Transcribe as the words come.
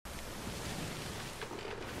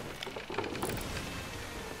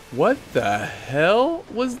What the hell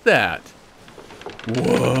was that?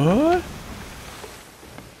 What?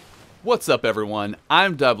 What's up, everyone?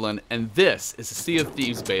 I'm Dublin, and this is the Sea of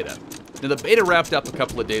Thieves beta. Now, the beta wrapped up a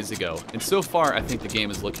couple of days ago, and so far I think the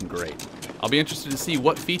game is looking great. I'll be interested to see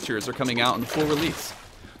what features are coming out in the full release.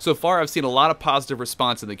 So far, I've seen a lot of positive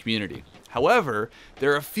response in the community. However,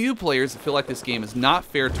 there are a few players that feel like this game is not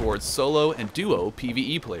fair towards solo and duo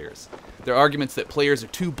PvE players. There are arguments that players are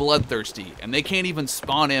too bloodthirsty, and they can't even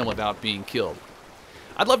spawn in without being killed.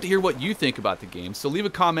 I'd love to hear what you think about the game, so leave a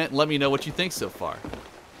comment and let me know what you think so far.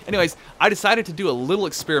 Anyways, I decided to do a little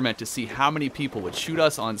experiment to see how many people would shoot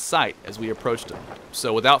us on sight as we approached them.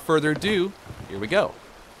 So without further ado, here we go.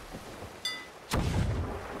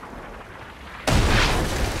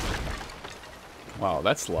 Wow,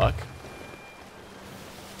 that's luck.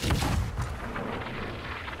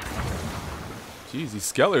 Jeez, these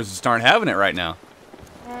skeletons just aren't having it right now.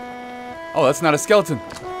 Oh, that's not a skeleton.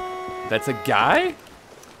 That's a guy?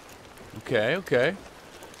 Okay, okay.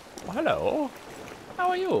 Well, hello. How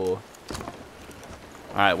are you?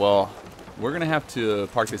 Alright, well, we're gonna have to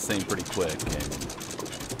park this thing pretty quick and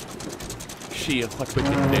see what we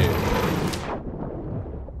can do.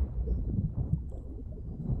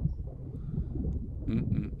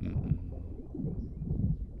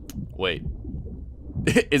 Wait.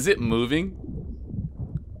 Is it moving?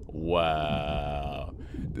 Wow.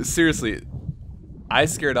 Seriously, I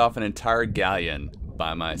scared off an entire galleon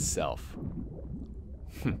by myself.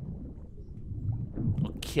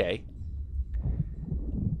 Okay.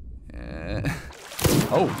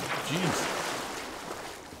 Oh, jeez.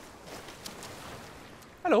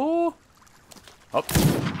 Hello. Oh,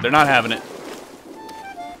 they're not having it.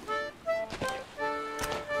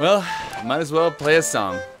 Well, might as well play a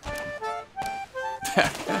song.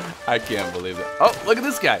 I can't believe it. Oh, look at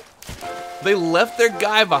this guy. They left their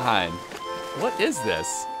guy behind. What is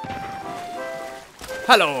this?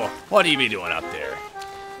 Hello. What are you be doing up there?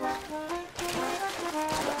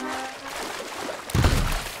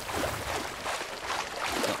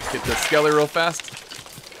 Hit the skelly real fast.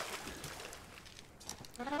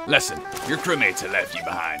 Listen, your crewmates have left you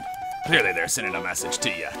behind. Clearly they're sending a message to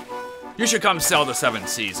you. You should come sail the 7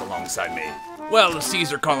 seas alongside me. Well, the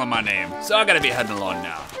seas are calling my name, so I gotta be heading along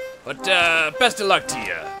now. But best of luck to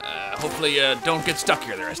you. Hopefully you don't get stuck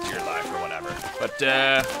here the rest of your life or whatever. But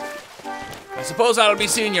I suppose I'll be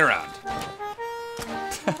seeing you around.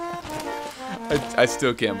 I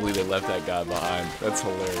still can't believe they left that guy behind. That's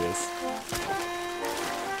hilarious.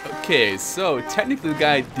 Okay, so technically the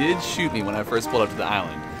guy did shoot me when I first pulled up to the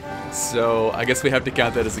island. So I guess we have to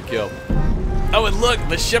count that as a kill. Oh, and look,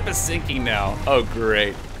 the ship is sinking now. Oh,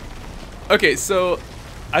 great. Okay, so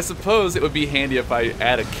I suppose it would be handy if I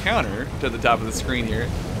add a counter to the top of the screen here.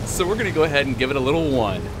 So we're gonna go ahead and give it a little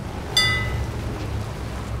 1.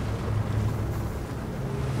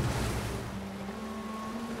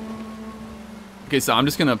 Okay, so I'm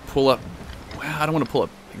just gonna pull up. Well, I don't want to pull up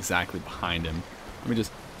exactly behind him. Let me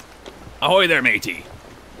just. Ahoy there, matey.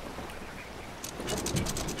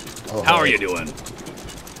 Oh, how are you doing?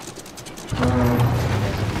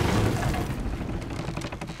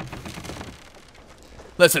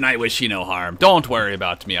 Listen, I wish you no harm. Don't worry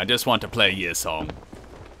about me. I just want to play you a song.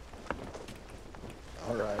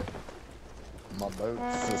 Alright. My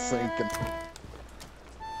boat's is sinking.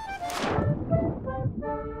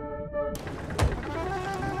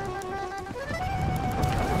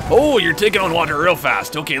 Oh, you're taking on water real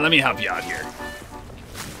fast. Okay, let me help you out here. I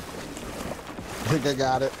think I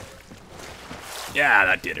got it. Yeah,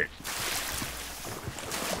 that did it.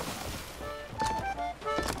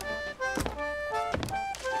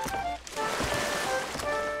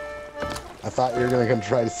 I thought you were gonna come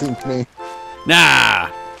try to sink me. Nah,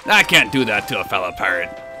 I can't do that to a fellow pirate.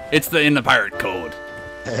 It's in the pirate code.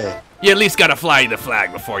 Hey. You at least gotta fly the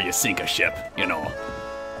flag before you sink a ship, you know.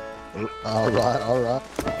 Alright, alright.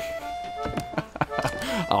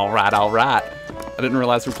 Alright, alright. I didn't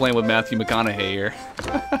realize we're playing with Matthew McConaughey here.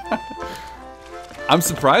 I'm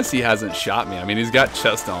surprised he hasn't shot me. I mean, he's got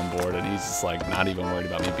chest on board and he's just like not even worried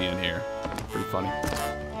about me being here. Pretty funny.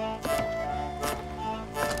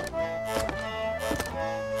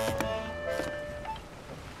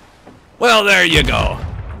 Well, there you go.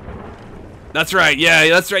 That's right. Yeah,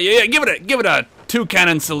 that's right. Yeah, give it a 2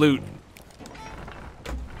 cannon salute.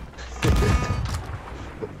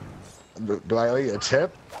 Do I owe you a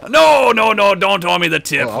tip? No, no, no, don't owe me the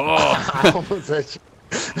tip. Oh.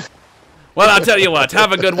 Well, I'll tell you what.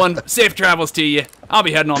 Have a good one. Safe travels to you. I'll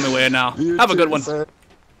be heading on my way now. Have a good one. Sir.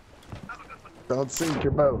 Don't sink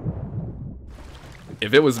your boat.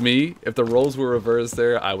 If it was me, if the roles were reversed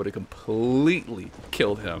there, I would have completely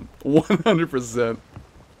killed him. 100%.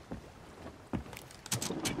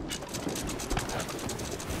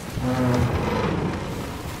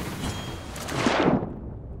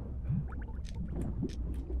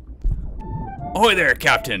 Ahoy there,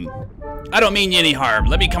 Captain. I don't mean you any harm.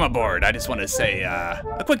 Let me come aboard. I just want to say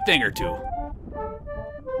a quick thing or two.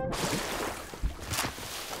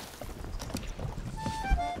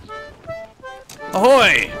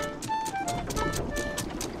 Ahoy!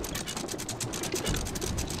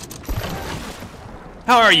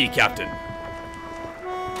 How are you, Captain?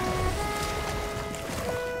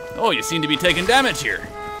 Oh, you seem to be taking damage here.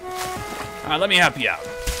 Let me help you out.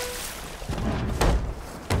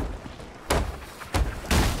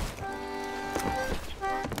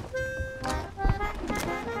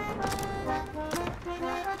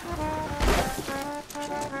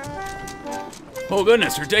 Oh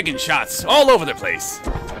goodness, we're taking shots all over the place.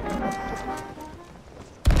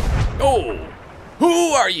 Oh,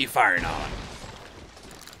 who are you firing on?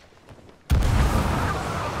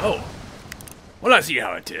 Oh, well, I see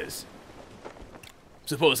how it is.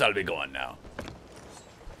 Suppose I'll be going now.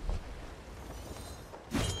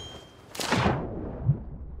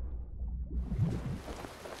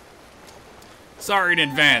 Sorry in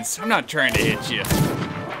advance, I'm not trying to hit you.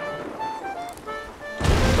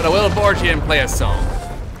 But I will board you and play a song.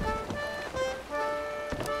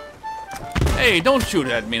 Hey, don't shoot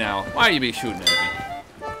at me now. Why you be shooting at me?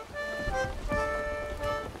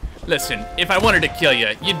 Listen, if I wanted to kill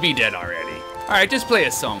you, you'd be dead already. Alright, just play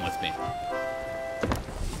a song with me.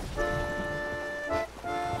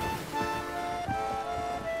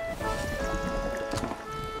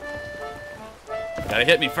 Gotta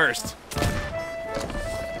hit me first.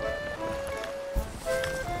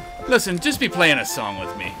 Listen, just be playing a song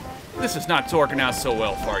with me. This is not working out so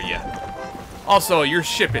well for you. Also, your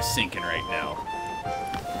ship is sinking right now.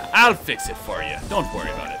 I'll fix it for you. Don't worry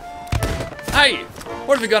about it. Hey,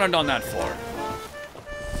 what have you gone and done that for?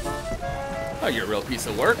 Oh, you're a real piece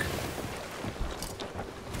of work.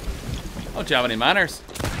 Don't you have any manners?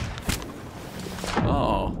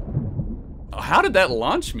 Oh. How did that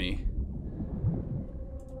launch me?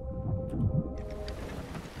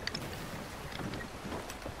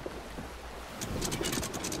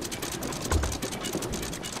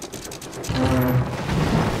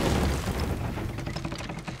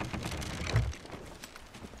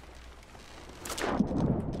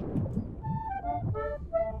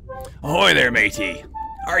 Ahoy there, matey.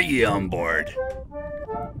 Are you on board?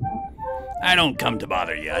 I don't come to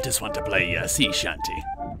bother you. I just want to play a sea shanty.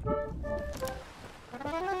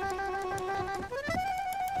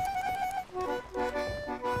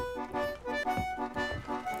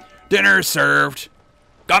 Dinner served.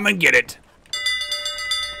 Come and get it.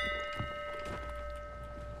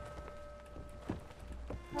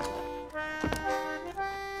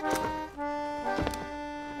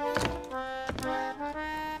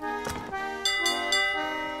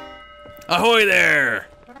 Ahoy there!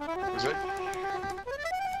 Is it?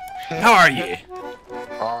 How are you?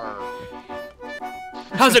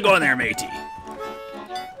 How's it going there, matey?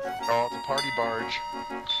 Oh, it's a party barge.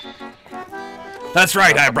 That's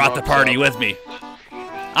right, I brought the party with me.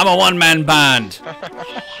 I'm a one-man band.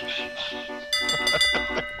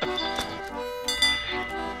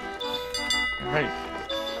 Hey,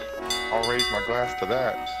 I'll raise my glass to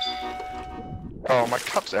that. Oh, my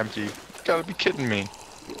cup's empty. You gotta be kidding me.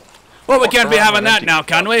 Well, we can't be having that now,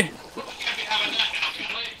 can we?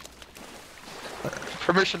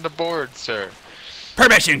 Permission to board, sir.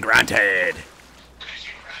 Permission granted.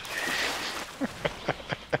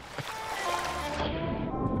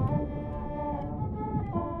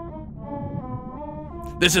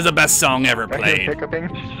 This is the best song ever played.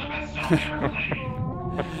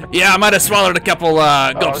 Yeah, I might have swallowed a couple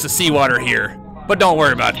gulps of seawater here. But don't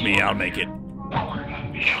worry about me, I'll make it.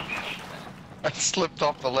 I slipped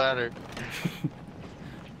off the ladder.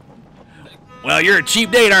 Well, you're a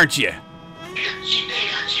cheap date, aren't you?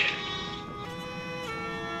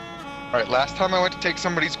 Alright, last time I went to take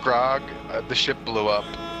somebody's grog, the ship blew up.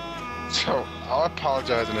 So, I'll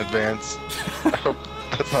apologize in advance. I hope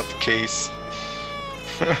that's not the case.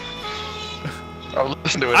 I'll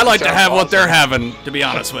listen to it. I like to have what they're having, to be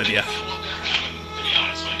honest with you.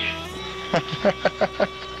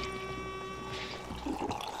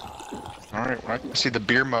 Alright, I can see the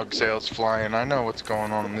beer mug sales flying. I know what's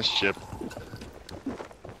going on this ship.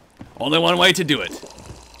 Only one way to do it.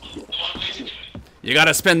 You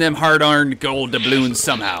gotta spend them hard-earned gold doubloons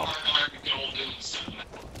somehow.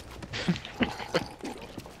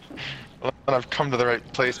 Well, I've come to the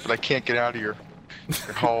right place, but I can't get out of your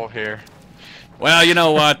hole here. Well, you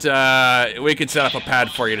know what? We could set up a pad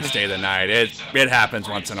for you to stay the night. It happens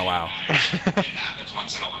once in a while.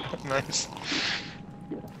 Nice.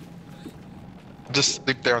 Just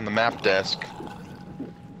sleep there on the map desk.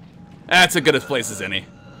 That's as good a place as any.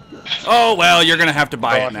 Oh, well, you're gonna have to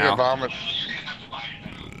buy it now.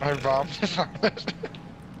 My vomit.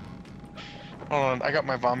 Hold on, I got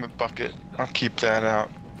my vomit bucket. I'll keep that out.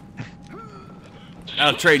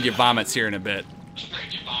 I'll trade you vomits here in a bit.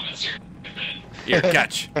 Here,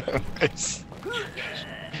 catch. Nice.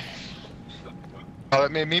 Oh,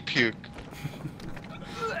 that made me puke.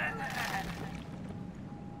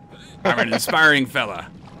 I'm an inspiring fella.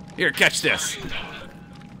 Here, catch this.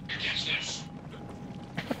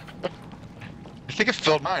 I think it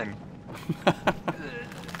filled mine.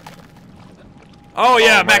 Oh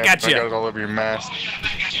yeah, oh, back man, at you. I got it all over your mask.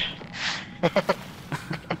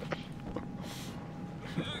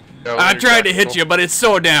 I tried to hit you, but it's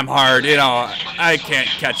so damn hard. You know, I can't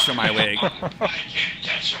catch to my wig.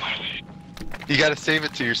 You gotta save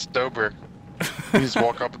it till you're sober. You just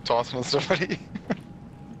walk up and toss it on somebody.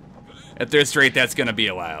 At this rate, that's gonna be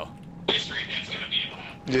a while.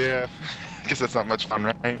 Yeah, guess that's not much fun,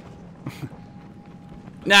 right?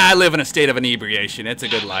 Nah, I live in a state of inebriation. It's a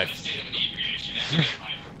good life.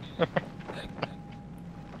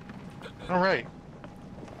 Alright.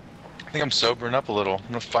 I think I'm sobering up a little. I'm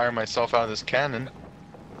gonna fire myself out of this cannon.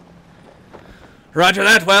 Roger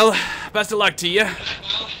that. Well, best of luck to you.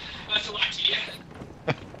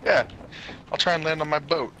 Yeah, I'll try and land on my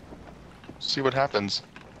boat. See what happens.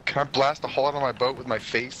 Can I blast a hole out of my boat with my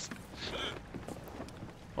face?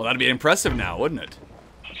 Well, that'd be impressive now, wouldn't it?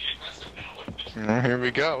 Here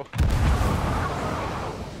we go.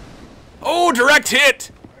 Oh, direct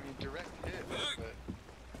hit! I mean, direct hit, but...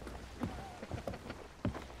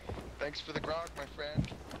 Thanks for the grog, my friend.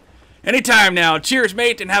 Anytime now. Cheers,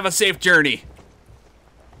 mate, and have a safe journey.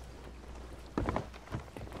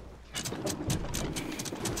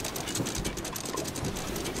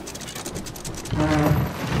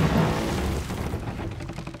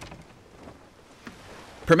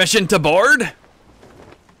 Permission to board?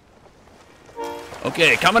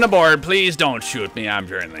 Okay, coming aboard. Please don't shoot me. I'm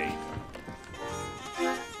friendly.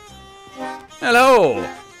 Hello.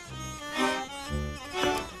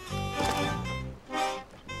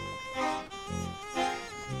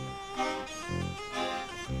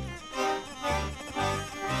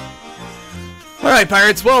 All right,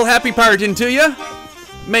 pirates. Well, happy pirating to you.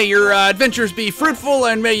 May your adventures be fruitful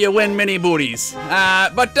and may you win many booties.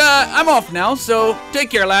 But I'm off now, so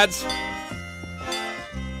take care, lads.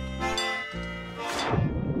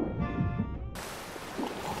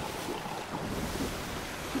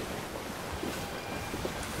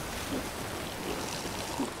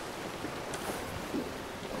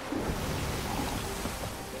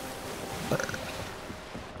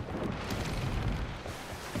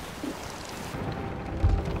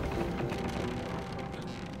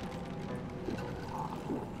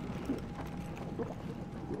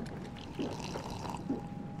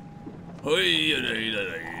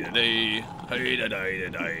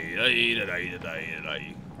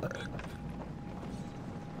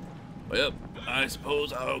 Well, I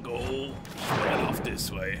suppose I'll go right off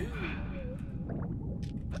this way.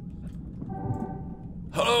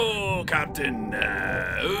 Hello, Captain.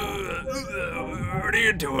 What are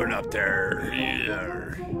you doing up there?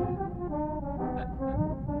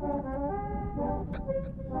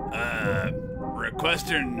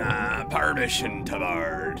 Requesting permission to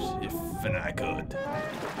board, if I could.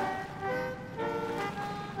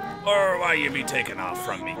 Or why you be taking off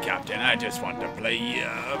from me, Captain? I just want to play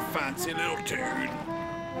a fancy little tune.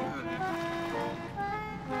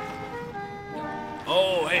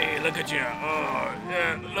 Oh, hey, look at you. Oh,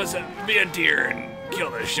 listen, be a dear and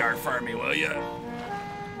kill this shark for me, will you?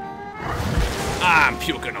 I'm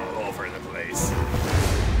puking all over the place.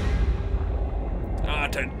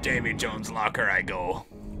 To Davy Jones' locker I go.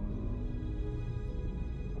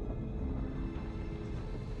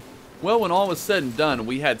 Well, when all was said and done,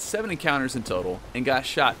 we had 7 encounters in total and got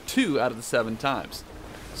shot 2 out of the 7 times.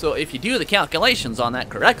 So if you do the calculations on that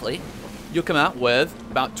correctly, you'll come out with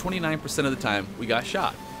about 29% of the time we got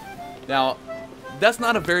shot. Now, that's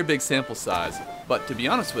not a very big sample size, but to be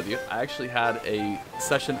honest with you, I actually had a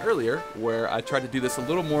session earlier where I tried to do this a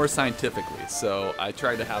little more scientifically. So I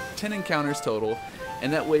tried to have 10 encounters total,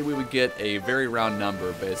 and that way we would get a very round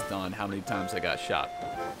number based on how many times I got shot.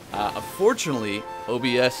 Unfortunately,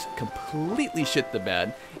 OBS completely shit the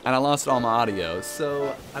bed, and I lost all my audio,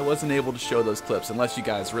 so I wasn't able to show those clips unless you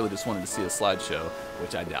guys really just wanted to see a slideshow,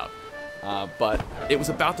 which I doubt. But it was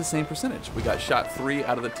about the same percentage. We got shot 3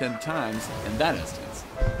 out of the 10 times in that instance.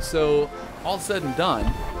 So all said and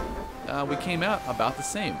done, we came out about the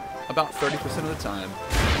same. About 30% of the time,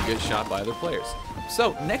 you get shot by other players.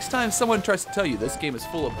 So next time someone tries to tell you this game is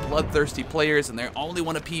full of bloodthirsty players and they only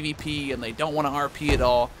want a PvP and they don't want to RP at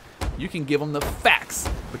all, you can give them the facts,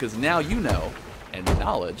 because now you know, and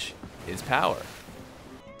knowledge is power.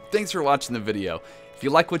 Thanks for watching the video. If you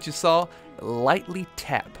like what you saw, lightly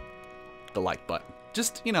tap the like button.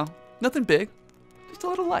 Just, you know, nothing big, just a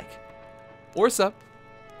little like. Or a sub.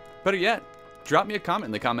 Better yet, drop me a comment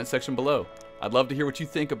in the comment section below. I'd love to hear what you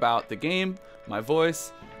think about the game, my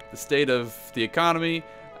voice, the state of the economy,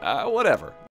 whatever.